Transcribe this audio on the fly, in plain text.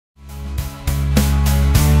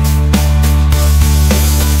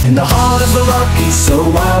In the heart of the Rockies, so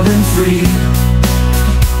wild and free,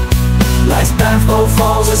 lies Banff Bow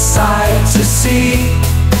Falls, a sight to see.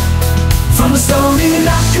 From the Stoney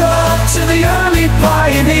Nakoda to the early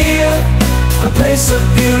pioneer, a place of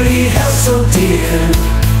beauty held so dear.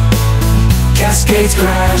 Cascades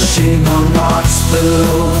crashing on rocks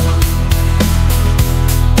below,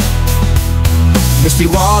 Misty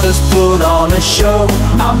waters put on a show.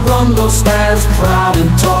 Mount Rundle stands proud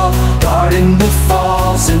and tall, guarding the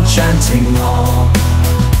falls, enchanting all.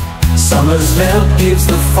 Summer's melt gives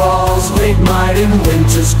the falls great might, in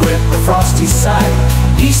winter's grip a frosty sight.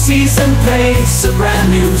 Each season paints a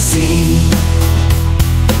brand new scene,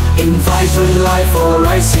 in vibrant life or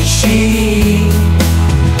icy sheen.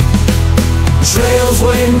 Trails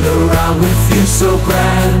wind around with views so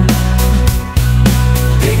grand,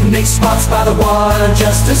 picnic spots by the water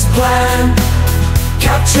just as planned.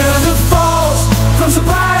 Capture the falls from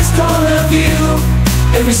surprise corner view,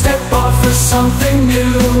 every step offers something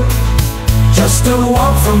new. Just a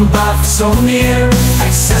walk from Banff, so near,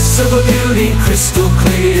 accessible beauty crystal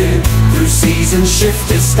clear. Through seasons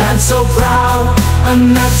shifted, stand so proud, a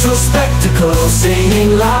natural spectacle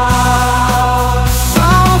singing loud.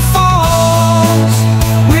 Bow Falls,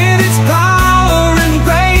 with its power and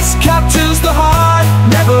grace, captures the heart,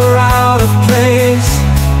 never out of place.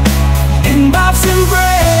 In Banff's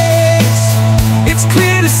embrace, it's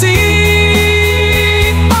clear to see